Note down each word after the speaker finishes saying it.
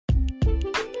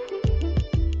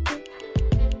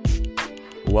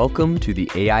Welcome to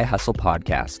the AI Hustle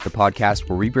Podcast, the podcast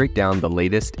where we break down the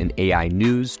latest in AI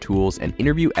news, tools, and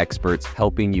interview experts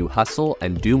helping you hustle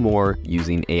and do more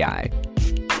using AI.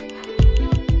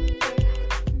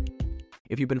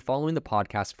 If you've been following the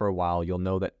podcast for a while, you'll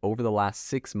know that over the last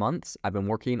 6 months, I've been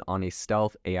working on a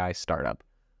stealth AI startup.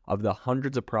 Of the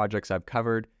hundreds of projects I've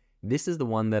covered, this is the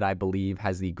one that I believe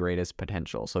has the greatest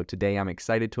potential. So today I'm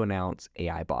excited to announce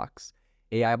AIBox.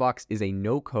 AIBox is a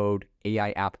no-code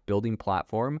AI app building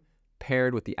platform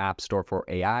paired with the App Store for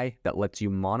AI that lets you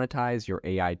monetize your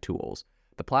AI tools.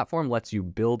 The platform lets you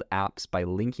build apps by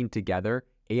linking together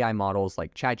AI models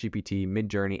like ChatGPT,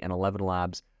 Midjourney, and 11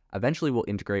 Labs. Eventually, we'll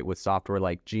integrate with software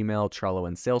like Gmail, Trello,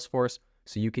 and Salesforce,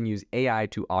 so you can use AI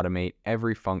to automate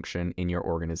every function in your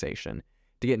organization.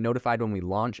 To get notified when we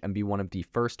launch and be one of the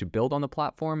first to build on the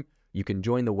platform, you can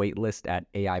join the waitlist at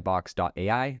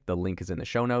aibox.ai. The link is in the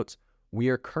show notes. We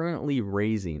are currently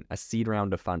raising a seed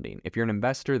round of funding. If you're an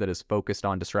investor that is focused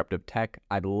on disruptive tech,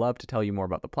 I'd love to tell you more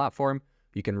about the platform.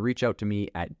 You can reach out to me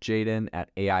at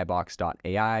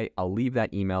jaden@aibox.ai. I'll leave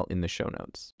that email in the show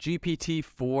notes.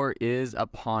 GPT-4 is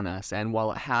upon us, and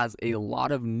while it has a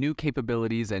lot of new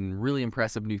capabilities and really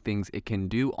impressive new things it can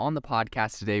do, on the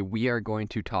podcast today, we are going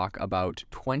to talk about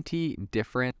 20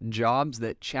 different jobs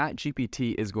that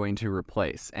ChatGPT is going to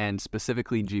replace, and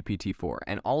specifically GPT-4.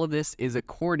 And all of this is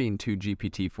according to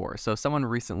GPT-4. So someone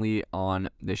recently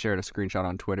they shared a screenshot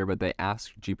on Twitter, but they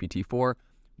asked GPT-4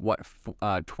 what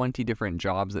 20 different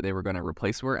jobs that they were going to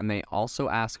replace were, and they also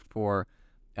asked for,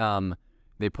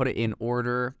 they put it in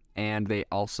order, and they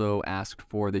also asked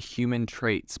for the human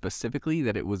trait specifically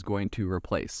that it was going to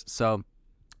replace. So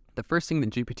the first thing that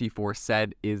GPT-4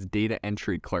 said is data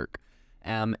entry clerk,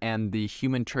 and the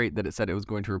human trait that it said it was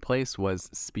going to replace was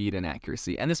speed and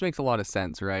accuracy. And this makes a lot of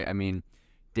sense, right? I mean,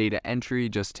 data entry,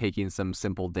 just taking some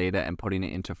simple data and putting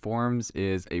it into forms,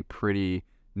 is a pretty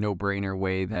no-brainer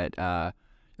way that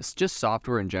it's just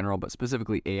software in general, but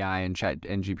specifically AI and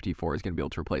GPT-4 is going to be able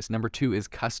to replace. Number 2 is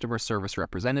customer service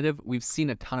representative. We've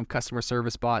seen a ton of customer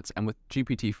service bots, and with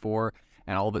GPT-4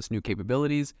 and all of its new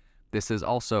capabilities, this is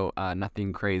also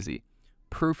nothing crazy.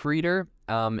 Proofreader,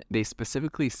 they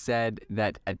specifically said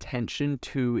that attention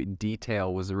to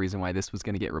detail was the reason why this was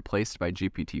going to get replaced by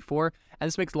GPT-4. And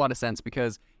this makes a lot of sense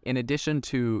because in addition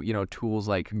to, tools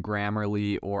like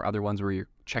Grammarly or other ones where you're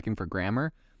checking for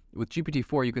grammar, with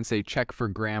GPT-4, you can say check for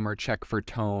grammar, check for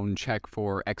tone, check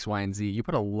for X, Y, and Z. You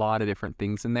put a lot of different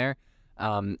things in there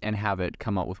and have it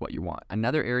come out with what you want.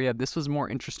 Another area, this was more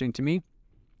interesting to me,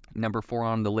 number 4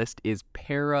 on the list is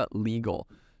paralegal.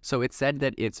 So it said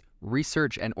that its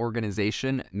research and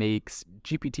organization makes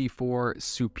GPT-4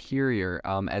 superior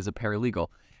as a paralegal.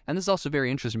 And this is also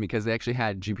very interesting because they actually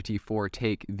had GPT-4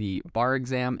 take the bar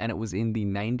exam, and it was in the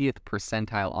 90th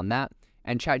percentile on that.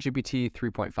 And ChatGPT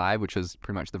 3.5, which was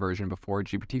pretty much the version before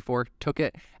GPT-4, took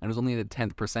it and was only in the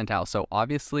 10th percentile. So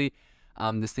obviously,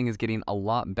 this thing is getting a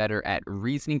lot better at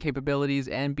reasoning capabilities,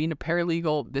 and being a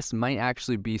paralegal, this might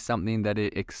actually be something that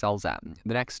it excels at.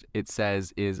 The next it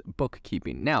says is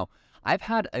bookkeeping. Now, I've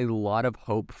had a lot of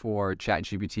hope for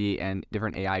ChatGPT and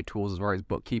different AI tools as far as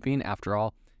bookkeeping. After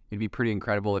all, it'd be pretty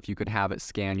incredible if you could have it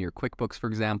scan your QuickBooks, for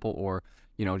example, or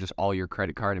just all your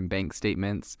credit card and bank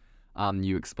statements.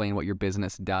 You explain what your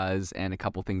business does and a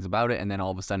couple things about it, and then all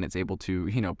of a sudden it's able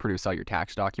to, produce all your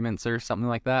tax documents or something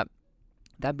like that.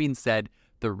 That being said,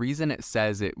 the reason it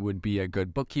says it would be a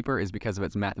good bookkeeper is because of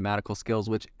its mathematical skills,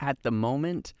 which at the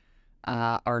moment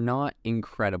are not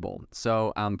incredible.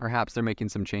 So perhaps they're making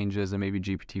some changes and maybe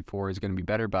GPT-4 is going to be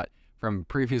better, but from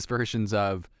previous versions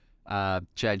of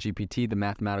ChatGPT, the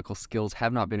mathematical skills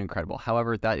have not been incredible.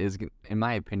 However, that is, in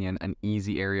my opinion, an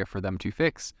easy area for them to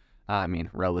fix.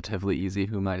 Relatively easy,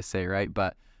 who am I to say, right?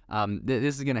 But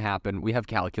this is going to happen. We have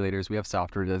calculators. We have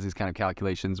software that does these kind of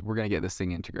calculations. We're going to get this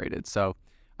thing integrated. So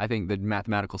I think the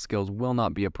mathematical skills will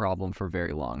not be a problem for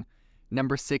very long.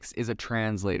 Number 6 is a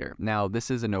translator. Now,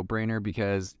 this is a no-brainer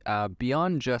because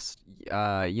beyond just,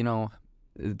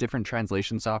 different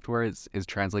translation software is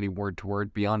translating word to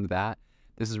word. Beyond that,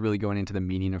 this is really going into the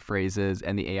meaning of phrases,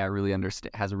 and the AI really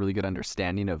has a really good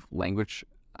understanding of language.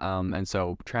 And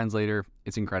so translator,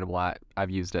 it's incredible.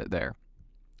 I've used it there.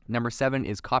 Number 7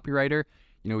 is copywriter.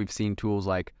 We've seen tools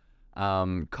like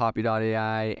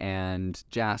copy.ai and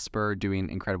Jasper doing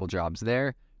incredible jobs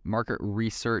there. Market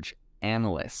research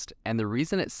analyst. And the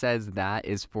reason it says that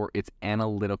is for its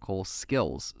analytical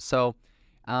skills. So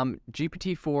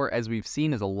GPT-4, as we've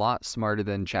seen, is a lot smarter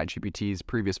than ChatGPT's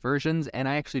previous versions. And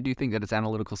I actually do think that its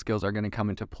analytical skills are going to come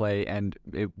into play, and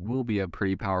it will be a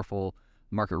pretty powerful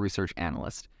market research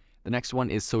analyst. The next one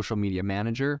is social media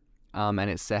manager, and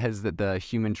it says that the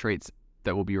human traits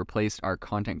that will be replaced are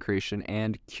content creation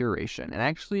and curation. And I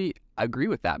actually agree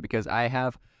with that because I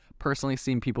have personally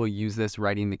seen people use this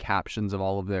writing the captions of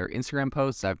all of their Instagram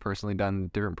posts. I've personally done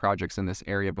different projects in this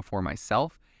area before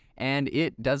myself, and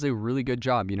it does a really good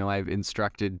job. I've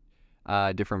instructed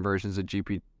different versions of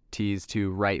GPTs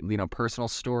to write, personal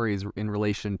stories in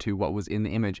relation to what was in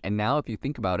the image. And now if you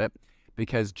think about it,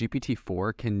 because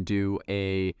GPT-4 can do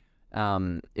it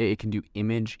can do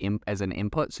image as an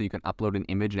input, so you can upload an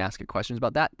image and ask it questions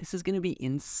about that. This is going to be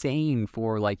insane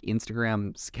for like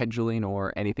Instagram scheduling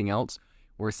or anything else,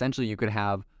 where essentially you could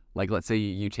have, like, let's say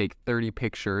you take 30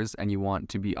 pictures and you want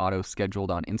to be auto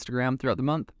scheduled on Instagram throughout the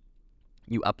month.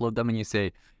 You upload them and you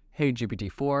say, hey,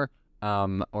 GPT-4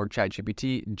 or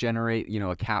ChatGPT, generate,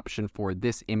 a caption for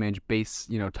this image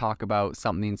talk about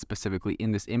something specifically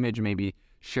in this image, maybe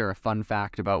share a fun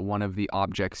fact about one of the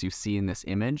objects you see in this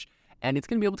image. And it's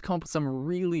going to be able to come up with some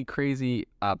really crazy,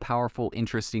 powerful,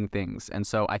 interesting things. And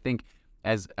so I think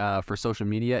as for social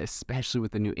media, especially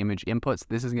with the new image inputs,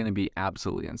 this is going to be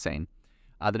absolutely insane.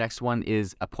 The next one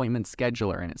is appointment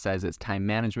scheduler, and it says it's time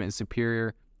management is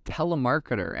superior.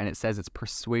 Telemarketer, and it says it's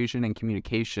persuasion and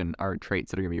communication are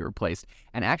traits that are going to be replaced.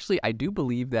 And actually, I do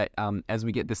believe that as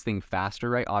we get this thing faster,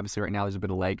 right? Obviously, right now there's a bit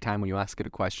of lag time when you ask it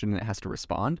a question and it has to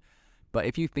respond. But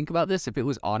if you think about this, if it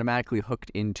was automatically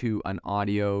hooked into an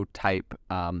audio type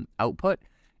output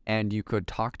and you could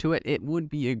talk to it, it would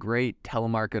be a great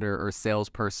telemarketer or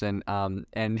salesperson.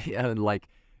 Like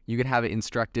you could have it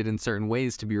instructed in certain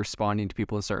ways to be responding to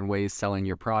people in certain ways, selling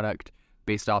your product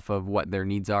based off of what their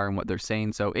needs are and what they're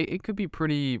saying. So it could be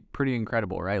pretty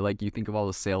incredible, right? Like you think of all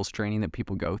the sales training that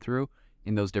people go through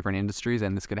in those different industries,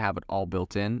 and this could have it all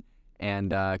built in,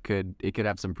 and it could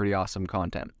have some pretty awesome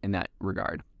content in that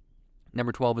regard.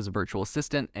 Number 12 is a virtual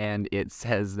assistant, and it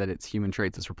says that its human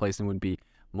traits it's replacing would be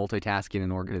multitasking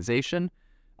and organization,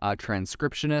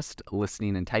 transcriptionist,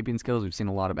 listening and typing skills. We've seen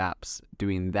a lot of apps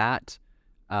doing that.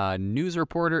 News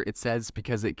reporter, it says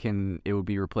because it would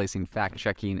be replacing fact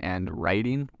checking and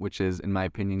writing, which is, in my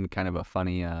opinion, kind of a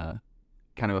funny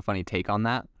take on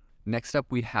that. Next up,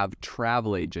 we have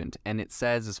travel agent, and it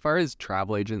says as far as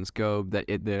travel agents go, that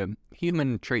the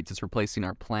human traits it's replacing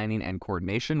are planning and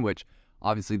coordination, which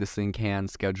obviously this thing can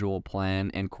schedule, plan,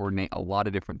 and coordinate a lot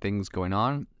of different things going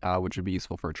on, which would be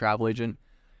useful for a travel agent.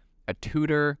 A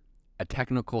tutor, a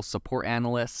technical support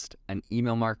analyst, an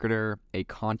email marketer, a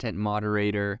content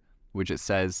moderator, which it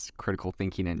says critical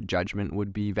thinking and judgment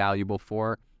would be valuable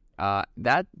for.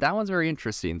 That one's very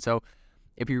interesting. So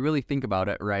if you really think about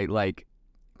it, right, like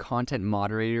content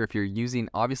moderator, if you're using,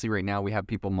 obviously right now we have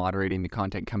people moderating the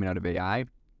content coming out of AI,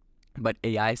 but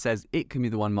AI says it can be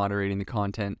the one moderating the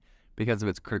content because of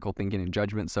its critical thinking and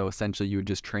judgment. So essentially you would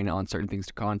just train it on certain things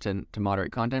to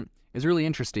moderate content. Is really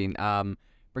interesting.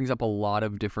 Brings up a lot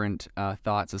of different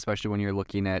thoughts, especially when you're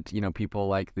looking at, people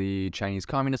like the Chinese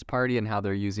Communist Party and how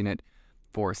they're using it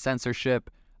for censorship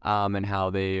and how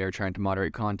they are trying to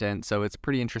moderate content. So it's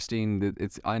pretty interesting.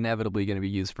 It's inevitably going to be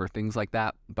used for things like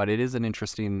that, but it is an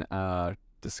interesting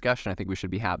discussion I think we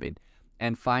should be having.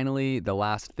 And finally, the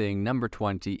last thing, number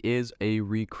 20, is a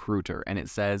recruiter. And it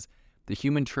says the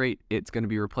human trait it's going to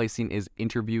be replacing is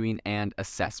interviewing and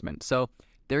assessment. So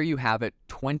there you have it,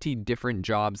 20 different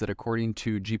jobs that according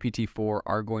to GPT-4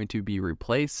 are going to be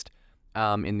replaced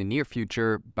in the near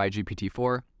future by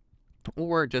GPT-4,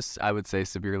 or just, I would say,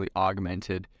 severely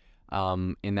augmented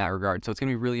in that regard. So it's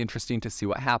going to be really interesting to see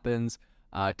what happens,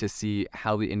 to see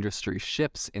how the industry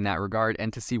shifts in that regard,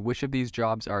 and to see which of these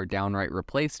jobs are downright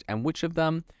replaced and which of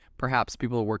them perhaps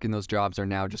people who work in those jobs are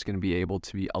now just going to be able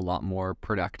to be a lot more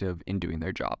productive in doing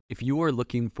their job. If you are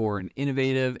looking for an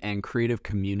innovative and creative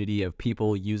community of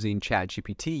people using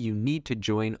ChatGPT, you need to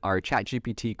join our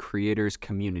ChatGPT creators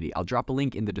community. I'll drop a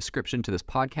link in the description to this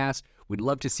podcast. We'd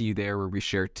love to see you there, where we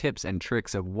share tips and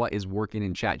tricks of what is working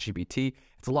in ChatGPT.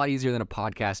 It's a lot easier than a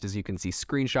podcast, as you can see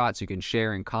screenshots, you can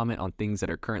share and comment on things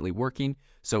that are currently working.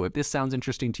 So if this sounds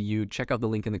interesting to you, check out the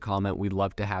link in the comment. We'd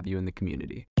love to have you in the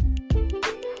community.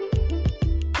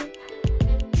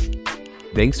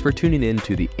 Thanks for tuning in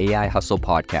to the AI Hustle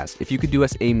podcast. If you could do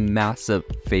us a massive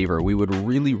favor, we would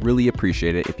really, really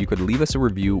appreciate it if you could leave us a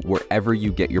review wherever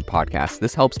you get your podcasts.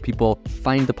 This helps people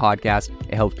find the podcast.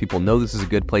 It helps people know this is a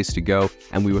good place to go.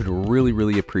 And we would really,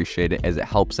 really appreciate it, as it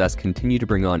helps us continue to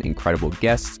bring on incredible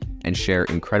guests and share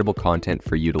incredible content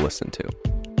for you to listen to.